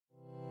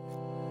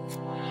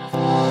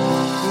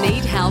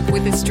Need help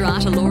with a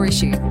strata law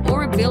issue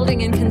or a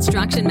building and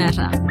construction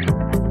matter?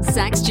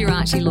 Sachs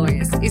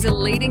Lawyers is a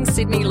leading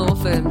Sydney law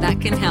firm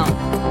that can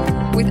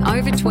help. With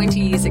over 20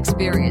 years'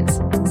 experience,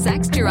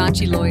 Sachs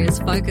Lawyers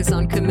focus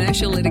on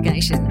commercial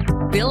litigation,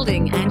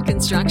 building and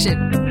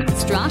construction,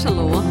 strata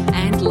law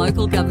and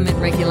local government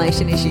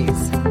regulation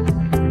issues.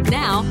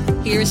 Now,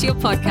 here is your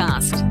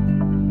podcast.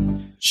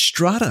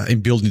 Strata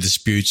and building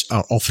disputes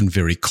are often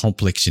very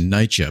complex in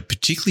nature,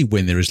 particularly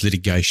when there is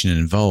litigation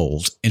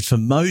involved. And for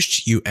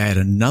most, you add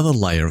another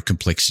layer of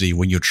complexity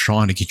when you're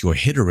trying to get your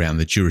head around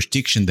the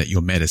jurisdiction that your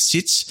matter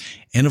sits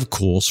and, of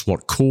course,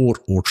 what court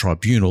or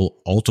tribunal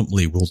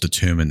ultimately will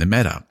determine the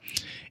matter.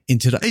 In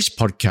today's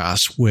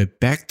podcast, we're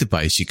back to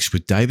basics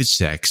with David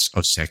Sachs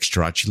of Sachs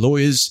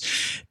Lawyers.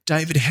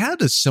 David, how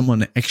does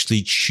someone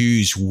actually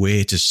choose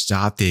where to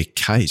start their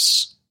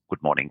case?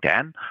 Good morning,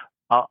 Dan.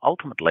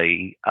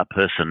 Ultimately, a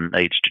person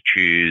needs to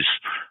choose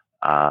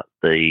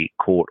the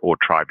court or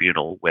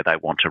tribunal where they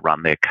want to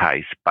run their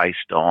case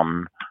based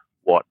on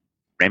what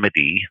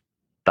remedy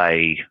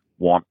they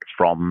want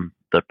from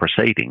the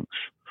proceedings.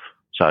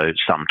 So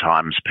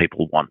sometimes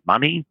people want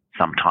money,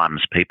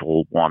 sometimes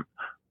people want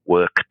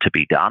work to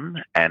be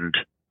done, and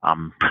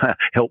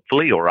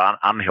helpfully or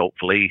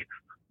unhelpfully,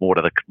 more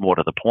to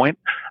the point,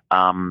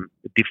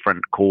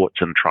 different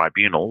courts and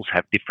tribunals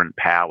have different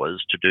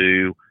powers to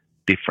do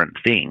different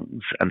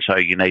things, and so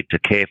you need to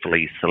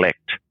carefully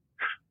select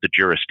the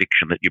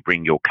jurisdiction that you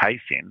bring your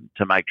case in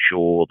to make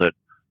sure that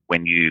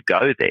when you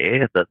go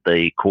there that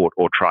the court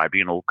or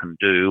tribunal can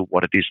do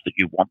what it is that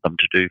you want them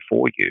to do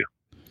for you.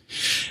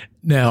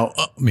 Now,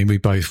 I mean, we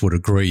both would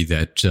agree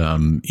that,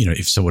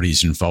 if somebody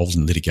is involved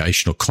in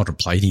litigation or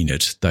contemplating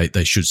it,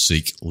 they should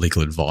seek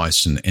legal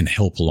advice and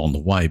help along the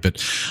way.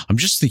 But I'm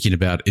just thinking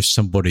about if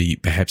somebody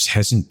perhaps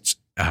hasn't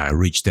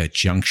reached that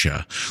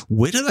juncture,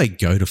 where do they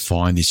go to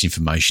find this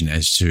information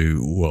as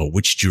to, well,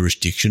 which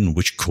jurisdiction,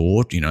 which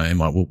court,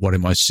 what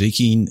am I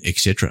seeking,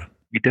 etc.?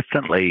 You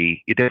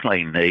definitely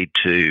need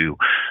to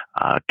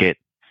get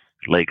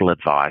legal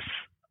advice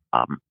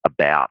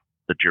about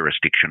the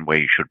jurisdiction where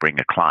you should bring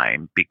a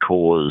claim,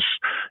 because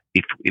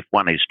if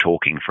one is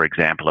talking, for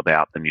example,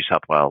 about the New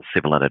South Wales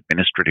Civil and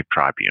Administrative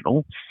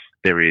Tribunal,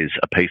 there is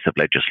a piece of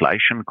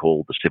legislation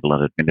called the Civil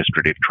and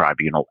Administrative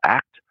Tribunal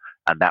Act,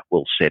 and that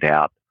will set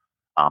out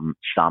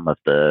some of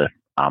the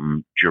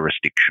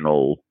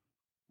jurisdictional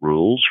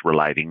rules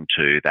relating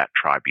to that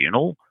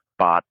tribunal,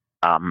 but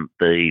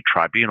the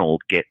tribunal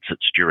gets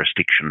its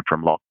jurisdiction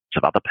from lots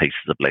of other pieces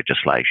of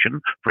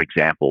legislation, for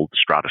example, the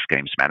Strata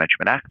Schemes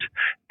Management Act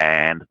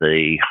and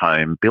the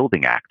Home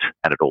Building Act,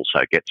 and it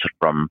also gets it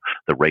from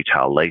the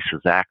Retail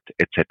Leases Act,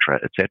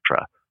 etc.,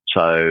 etc.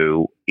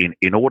 So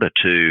in order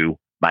to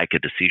make a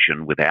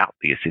decision without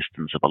the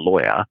assistance of a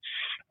lawyer,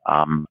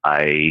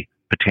 a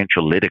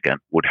potential litigant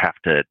would have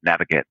to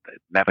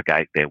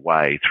navigate their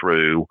way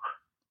through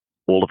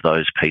all of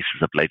those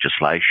pieces of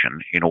legislation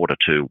in order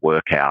to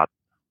work out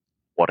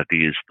what it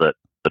is that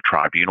the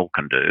tribunal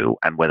can do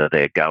and whether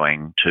they're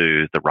going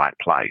to the right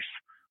place.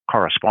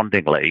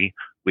 Correspondingly,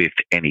 with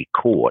any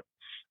court,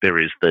 there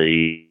is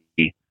the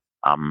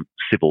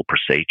Civil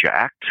Procedure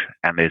Act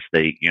and there's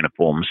the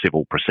Uniform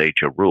Civil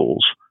Procedure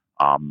Rules.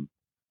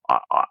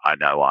 I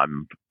know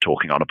I'm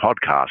talking on a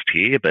podcast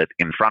here, but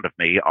in front of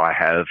me I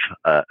have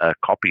a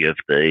copy of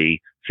the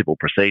Civil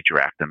Procedure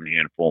Act and the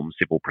Uniform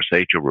Civil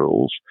Procedure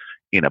Rules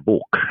in a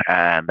book,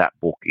 and that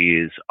book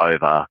is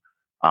over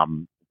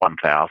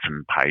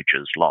 1,000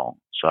 pages long.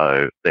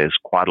 So there's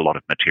quite a lot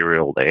of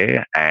material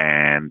there,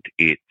 and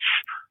it's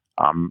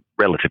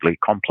relatively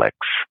complex.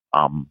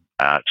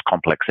 It's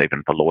complex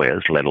even for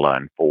lawyers, let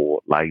alone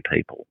for lay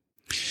people.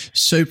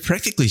 So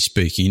practically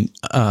speaking,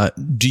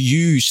 do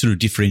you sort of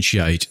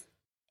differentiate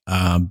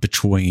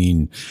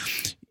between,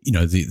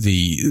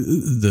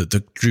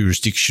 the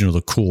jurisdiction or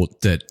the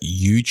court that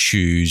you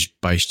choose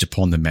based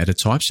upon the matter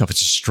type? So if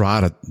it's a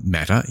strata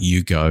matter,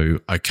 you go,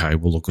 okay,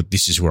 well, look,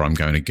 this is where I'm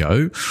going to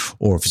go.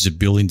 Or if it's a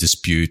building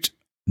dispute,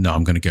 no,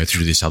 I'm going to go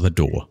through this other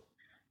door.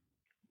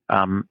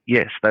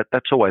 Yes,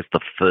 that's always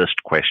the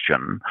first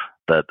question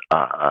that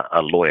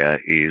a lawyer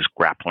is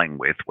grappling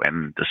with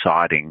when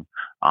deciding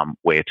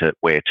where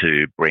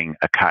to bring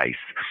a case.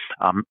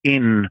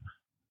 In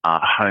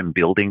home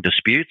building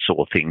disputes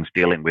or things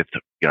dealing with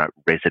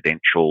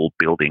residential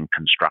building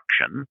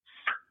construction,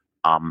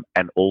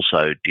 and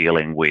also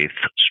dealing with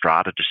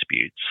strata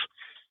disputes,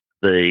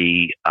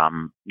 the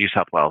New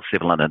South Wales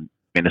Civil and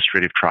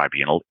Administrative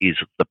Tribunal is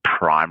the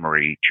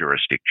primary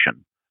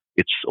jurisdiction.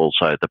 It's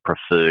also the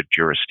preferred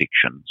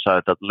jurisdiction. So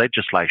the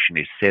legislation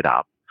is set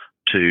up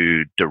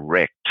to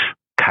direct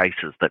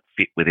cases that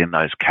fit within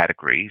those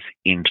categories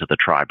into the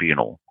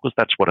tribunal, because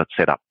that's what it's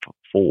set up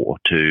for,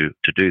 to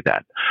do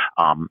that.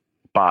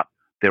 But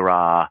there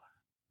are,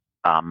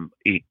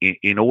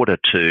 in order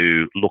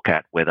to look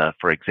at whether,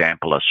 for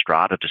example, a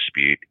strata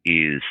dispute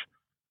is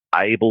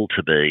able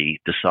to be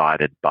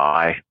decided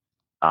by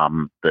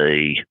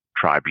the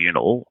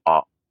tribunal,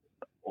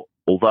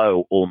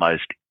 although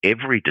almost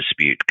every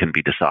dispute can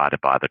be decided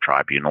by the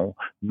tribunal,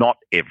 not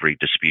every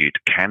dispute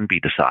can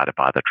be decided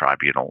by the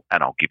tribunal.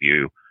 And I'll give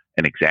you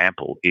an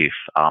example. If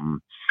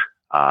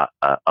a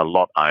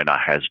lot owner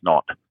has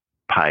not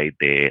paid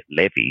their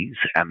levies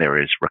and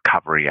there is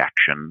recovery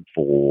action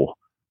for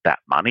that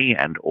money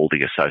and all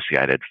the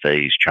associated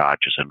fees,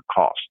 charges and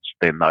costs,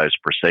 then those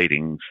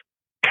proceedings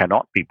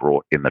cannot be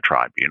brought in the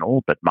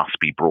tribunal but must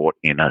be brought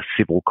in a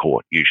civil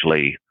court,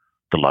 usually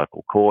the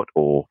local court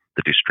or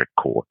the district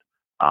court.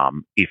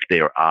 If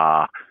there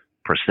are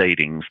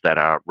proceedings that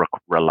are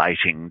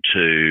relating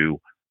to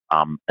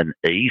an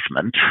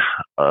easement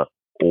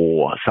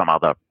or some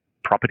other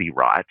property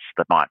rights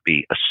that might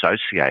be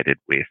associated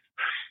with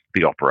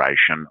the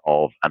operation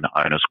of an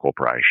owner's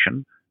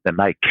corporation, then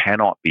they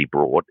cannot be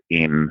brought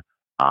in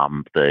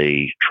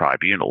the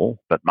tribunal,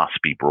 but must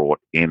be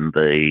brought in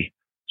the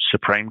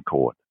Supreme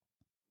Court.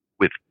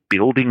 With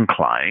building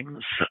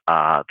claims,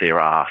 there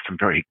are some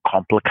very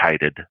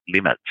complicated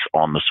limits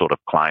on the sort of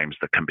claims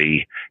that can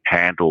be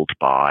handled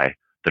by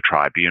the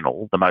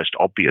tribunal. The most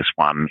obvious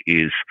one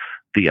is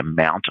the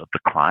amount of the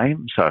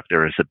claim. So if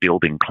there is a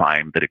building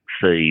claim that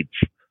exceeds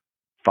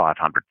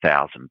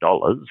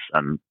 $500,000,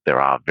 and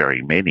there are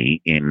very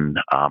many in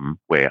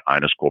where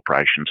owners'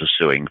 corporations are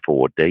suing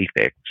for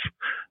defects,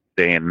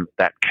 then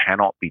that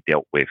cannot be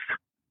dealt with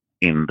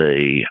in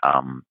the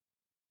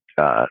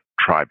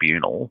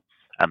tribunal,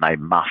 and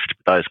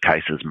those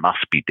cases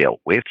must be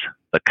dealt with.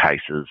 The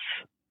cases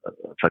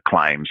for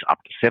claims up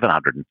to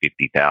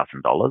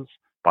 $750,000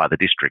 by the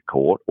district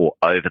court, or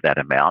over that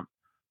amount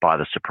by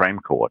the Supreme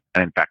Court.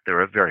 And in fact,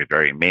 there are very,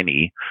 very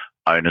many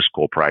owners'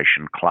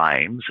 corporation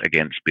claims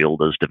against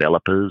builders,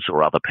 developers,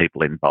 or other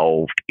people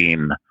involved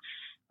in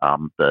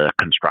the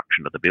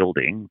construction of the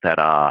building that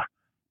are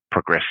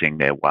progressing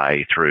their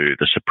way through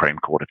the Supreme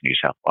Court of New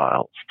South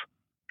Wales.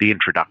 The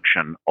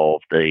introduction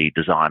of the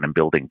Design and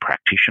Building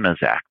Practitioners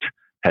Act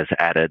has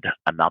added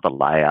another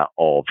layer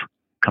of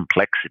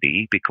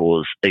complexity,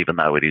 because even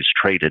though it is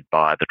treated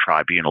by the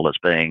tribunal as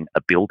being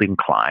a building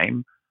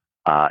claim,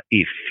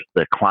 if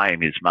the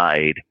claim is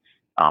made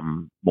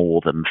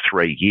more than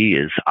 3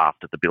 years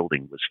after the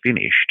building was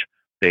finished,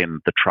 then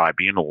the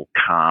tribunal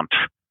can't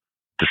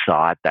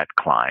decide that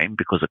claim,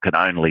 because it can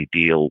only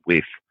deal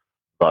with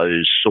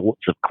those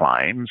sorts of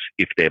claims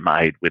if they're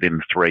made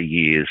within 3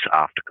 years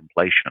after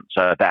completion.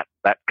 So that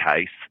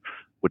case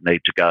would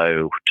need to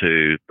go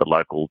to the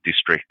local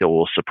district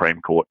or Supreme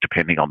Court,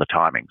 depending on the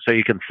timing. So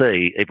you can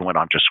see, even when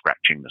I'm just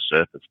scratching the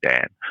surface,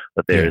 Dan,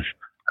 that there's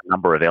a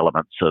number of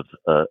elements of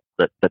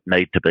that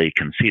need to be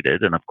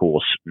considered, and of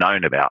course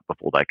known about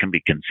before they can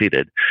be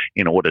considered,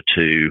 in order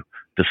to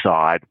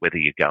decide whether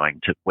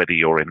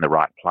you're in the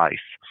right place.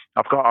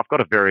 I've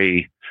got a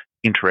very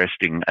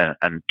interesting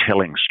and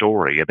telling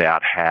story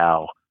about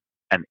how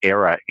an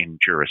error in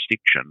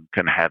jurisdiction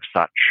can have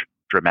such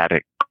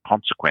dramatic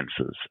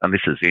consequences. And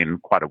this is in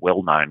quite a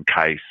well-known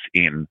case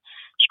in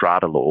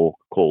strata law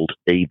called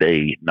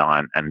EB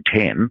 9 and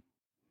 10.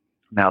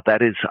 Now,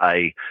 that is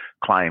a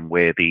claim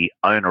where the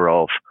owner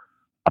of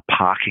a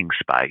parking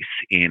space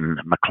in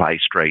Macleay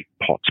Street,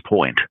 Potts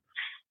Point,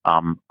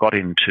 got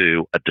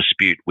into a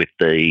dispute with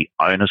the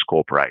owners'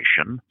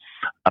 corporation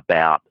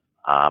about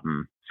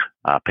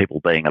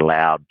people being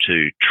allowed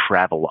to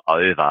travel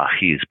over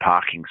his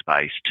parking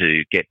space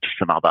to get to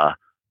some other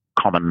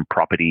common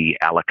property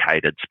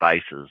allocated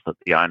spaces that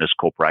the owners'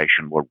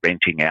 corporation were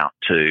renting out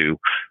to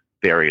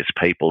various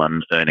people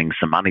and earning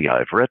some money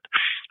over it.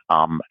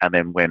 And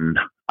then when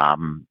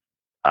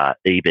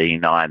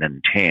EB 9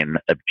 and 10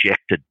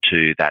 objected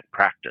to that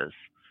practice,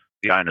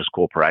 the owners'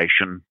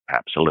 corporation,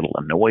 perhaps a little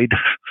annoyed,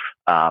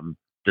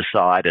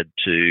 decided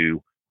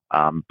to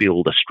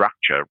build a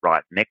structure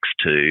right next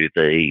to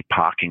the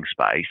parking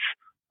space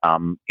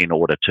in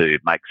order to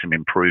make some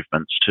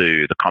improvements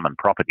to the common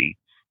property.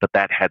 But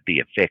that had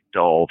the effect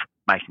of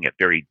making it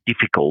very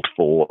difficult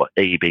for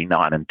EB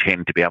 9 and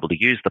 10 to be able to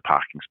use the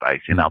parking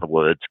space. In other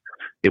words,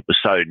 it was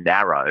so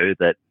narrow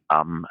that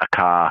a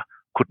car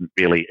couldn't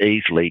really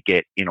easily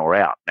get in or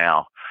out.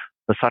 Now,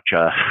 for such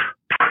a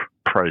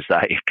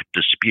prosaic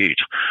dispute,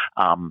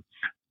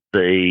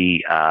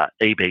 the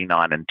EB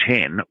 9 and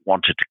 10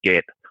 wanted to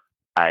get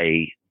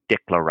a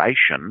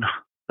declaration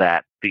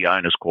that the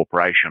owners'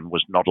 corporation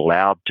was not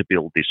allowed to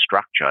build this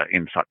structure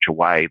in such a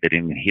way that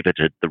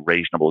inhibited the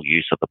reasonable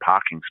use of the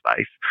parking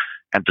space,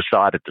 and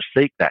decided to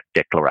seek that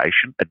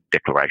declaration, a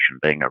declaration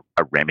being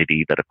a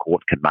remedy that a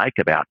court can make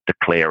about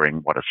declaring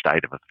what a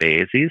state of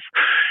affairs is,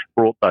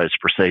 brought those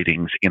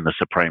proceedings in the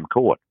Supreme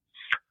Court.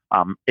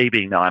 EB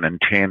 9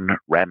 and 10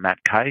 ran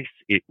that case.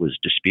 It was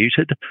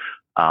disputed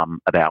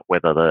about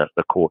whether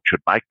the court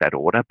should make that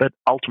order, but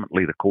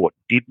ultimately the court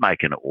did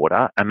make an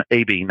order, and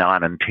EB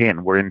 9 and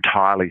 10 were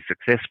entirely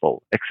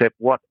successful, except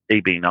what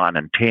EB 9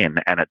 and 10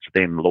 and its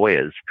then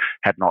lawyers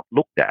had not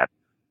looked at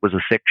was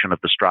a section of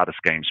the Strata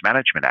Schemes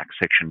Management Act,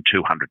 section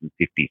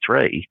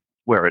 253,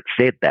 where it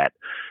said that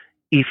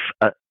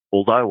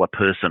although a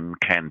person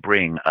can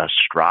bring a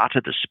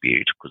strata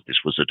dispute, because this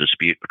was a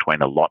dispute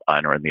between a lot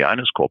owner and the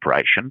owners'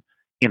 corporation,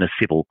 in a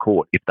civil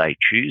court if they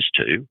choose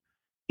to,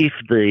 if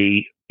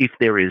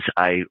there is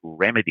a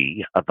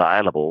remedy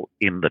available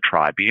in the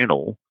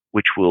tribunal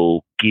which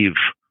will give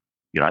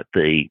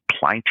the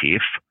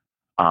plaintiff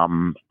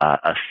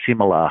a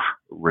similar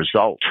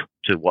result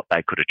to what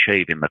they could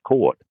achieve in the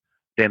court,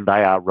 then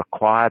they are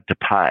required to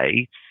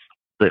pay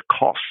the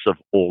costs of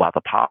all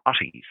other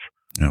parties.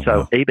 Oh, So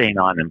wow. EB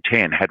 9 and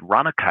 10 had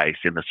run a case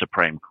in the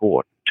Supreme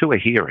Court to a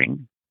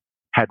hearing,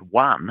 had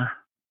won,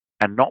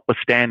 and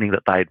notwithstanding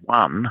that they'd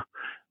won,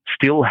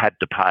 still had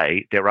to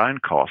pay their own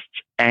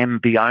costs and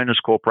the owner's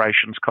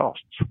corporation's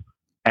costs.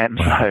 And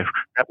Wow. so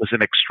that was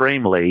an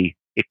extremely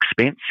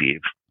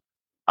expensive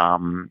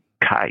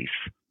case,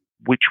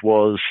 which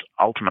was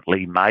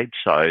ultimately made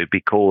so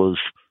because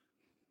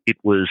it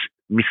was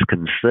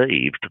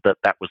misconceived that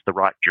that was the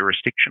right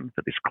jurisdiction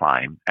for this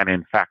claim. And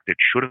in fact, it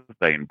should have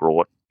been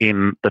brought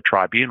in the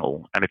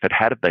tribunal. And if it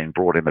had been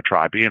brought in the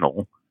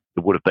tribunal,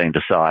 it would have been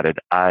decided,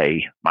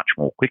 A, much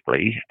more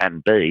quickly,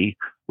 and B,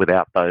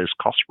 without those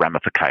cost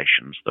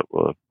ramifications that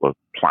were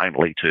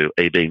plainly to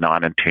EB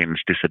 9 and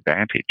 10's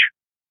disadvantage.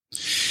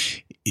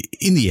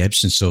 In the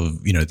absence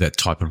of, that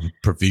type of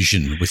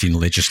provision within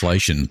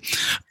legislation,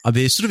 are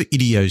there sort of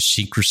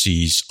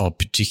idiosyncrasies of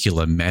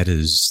particular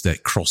matters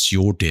that cross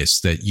your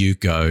desk that you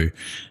go,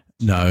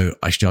 no,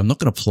 actually, I'm not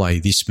going to play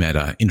this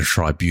matter in a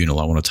tribunal.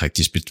 I want to take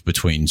this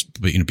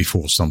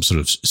before some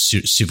sort of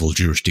civil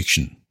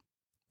jurisdiction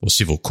or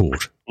civil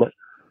court?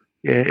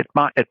 Yeah, it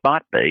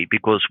might be,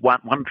 because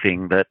one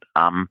thing that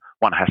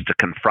one has to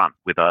confront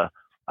with a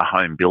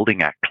Home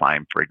Building Act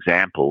claim, for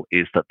example,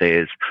 is that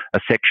there's a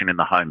section in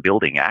the Home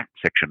Building Act,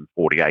 Section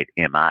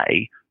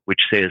 48MA,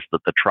 which says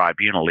that the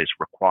tribunal is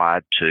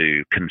required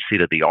to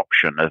consider the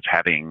option of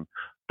having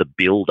the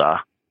builder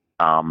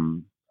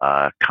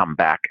come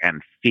back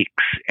and fix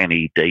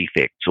any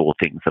defects or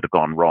things that have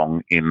gone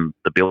wrong in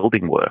the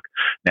building work.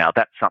 Now,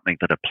 that's something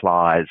that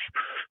applies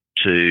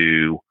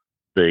to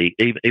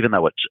even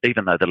though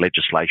the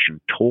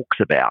legislation talks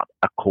about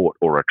a court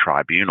or a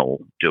tribunal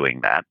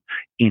doing that,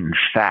 in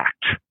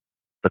fact,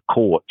 the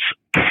courts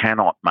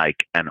cannot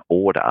make an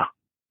order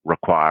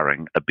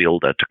requiring a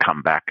builder to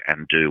come back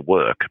and do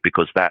work,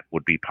 because that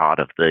would be part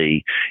of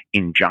the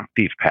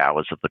injunctive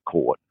powers of the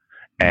court.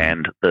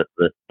 And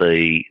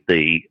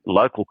the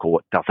local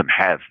court doesn't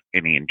have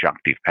any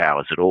injunctive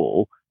powers at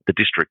all. The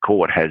district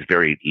court has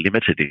very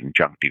limited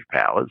injunctive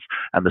powers,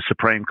 and the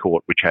Supreme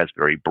Court, which has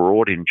very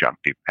broad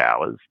injunctive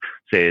powers,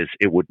 says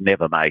it would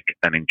never make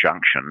an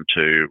injunction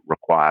to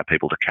require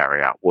people to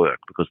carry out work,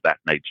 because that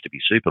needs to be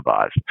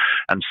supervised.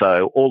 And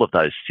so all of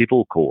those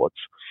civil courts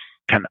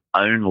can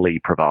only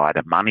provide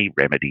a money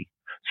remedy.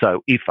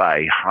 So if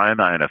a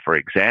homeowner, for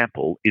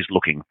example, is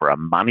looking for a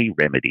money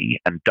remedy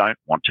and don't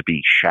want to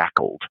be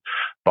shackled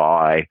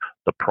by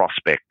the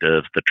prospect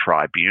of the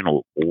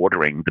tribunal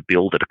ordering the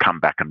builder to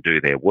come back and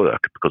do their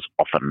work, because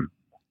often,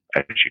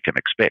 as you can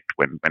expect,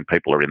 when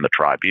people are in the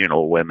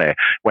tribunal, when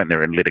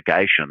they're in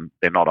litigation,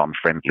 they're not on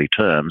friendly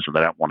terms and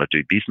they don't want to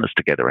do business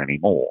together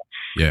anymore.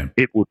 Yeah.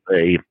 It would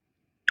be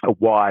a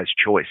wise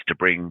choice to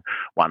bring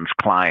one's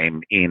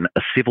claim in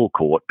a civil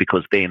court,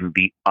 because then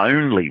the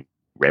only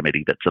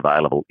remedy that's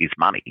available is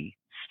money,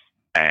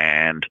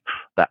 and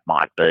that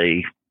might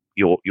be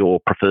your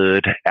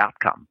preferred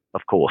outcome.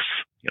 Of course,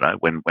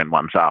 when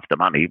one's after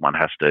money,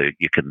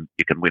 you can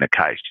win a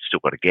case. You still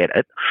got to get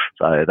it.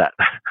 So that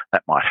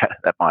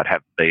might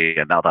have be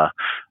another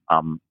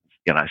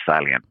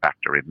salient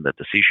factor in the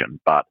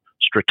decision. But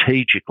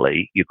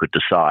strategically, you could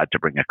decide to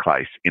bring a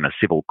case in a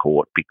civil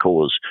court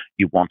because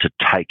you want to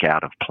take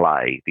out of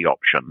play the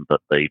option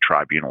that the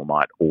tribunal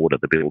might order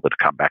the builder to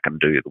come back and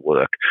do the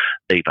work,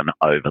 even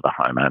over the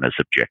homeowner's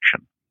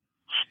objection.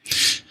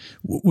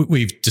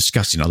 We've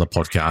discussed in other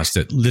podcasts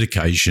that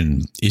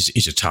litigation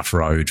is a tough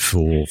road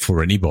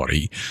for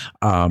anybody.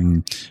 I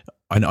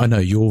know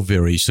you're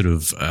very sort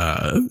of,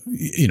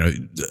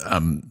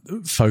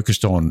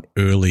 focused on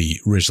early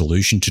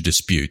resolution to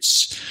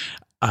disputes.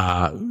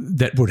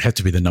 That would have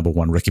to be the number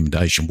one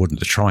recommendation,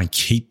 wouldn't it, to try and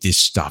keep this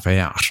stuff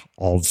out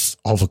of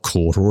a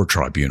court or a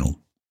tribunal?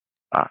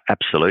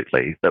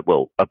 Absolutely.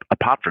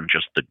 Apart from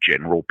just the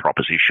general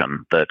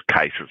proposition that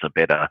cases are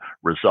better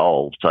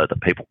resolved so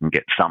that people can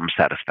get some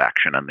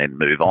satisfaction and then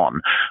move on,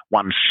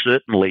 one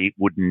certainly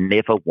would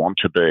never want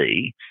to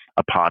be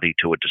a party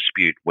to a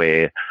dispute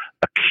where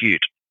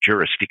acute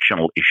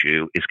jurisdictional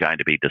issue is going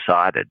to be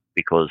decided,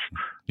 because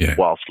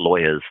whilst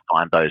lawyers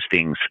find those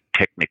things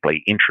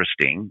technically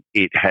interesting,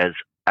 it has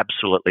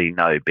absolutely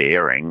no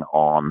bearing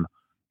on,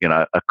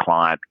 a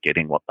client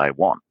getting what they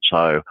want.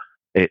 So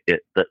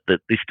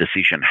this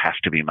decision has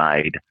to be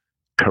made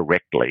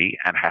correctly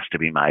and has to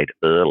be made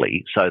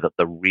early so that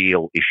the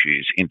real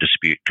issues in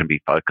dispute can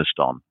be focused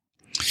on.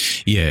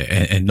 Yeah,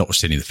 and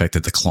notwithstanding the fact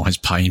that the client's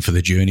paying for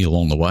the journey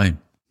along the way.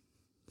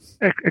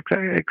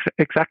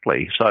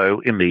 Exactly.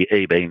 So in the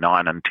EB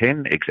 9 and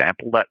 10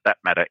 example, that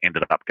matter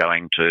ended up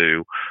going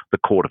to the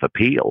Court of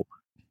Appeal.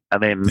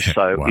 And then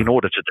in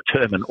order to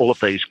determine all of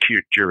these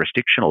acute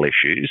jurisdictional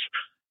issues,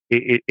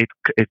 it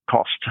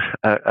cost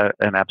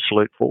an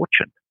absolute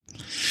fortune,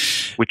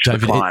 which the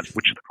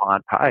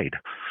client paid.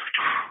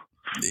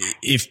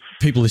 If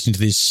people listening to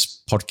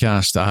this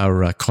podcast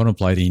are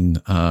contemplating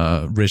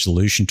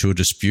resolution to a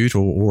dispute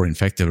or in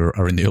fact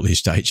are in the earlier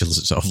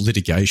stages of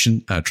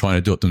litigation, trying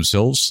to do it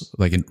themselves,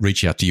 they can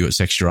reach out to you at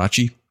Sachs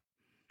Geraci.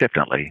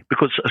 Definitely,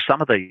 because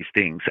some of these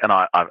things, and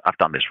I've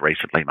done this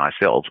recently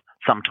myself,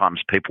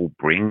 sometimes people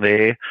bring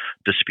their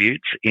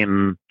disputes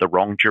in the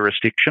wrong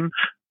jurisdiction.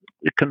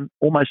 It can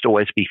almost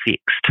always be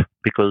fixed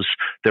because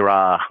there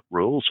are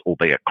rules,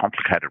 albeit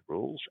complicated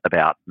rules,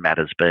 about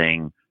matters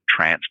being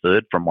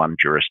transferred from one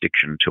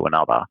jurisdiction to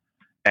another.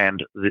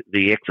 And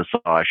the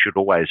exercise should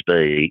always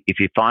be, if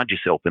you find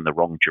yourself in the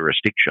wrong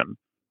jurisdiction,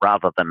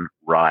 rather than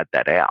ride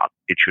that out,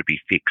 it should be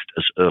fixed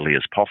as early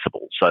as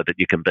possible so that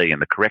you can be in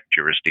the correct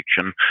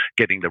jurisdiction,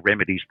 getting the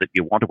remedies that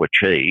you want to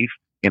achieve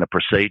in a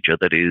procedure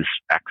that is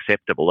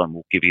acceptable and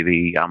will give you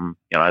the,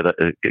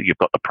 you've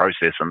got the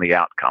process and the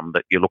outcome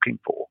that you're looking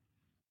for.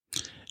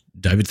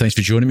 David, thanks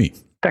for joining me.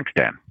 Thanks,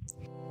 Dan.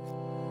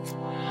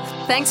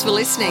 Thanks for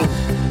listening.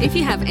 If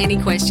you have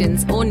any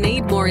questions or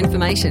need more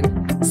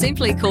information,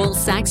 simply call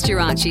Sachs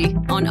Geraci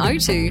on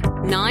 02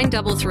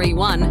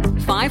 9331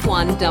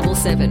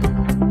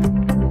 5177.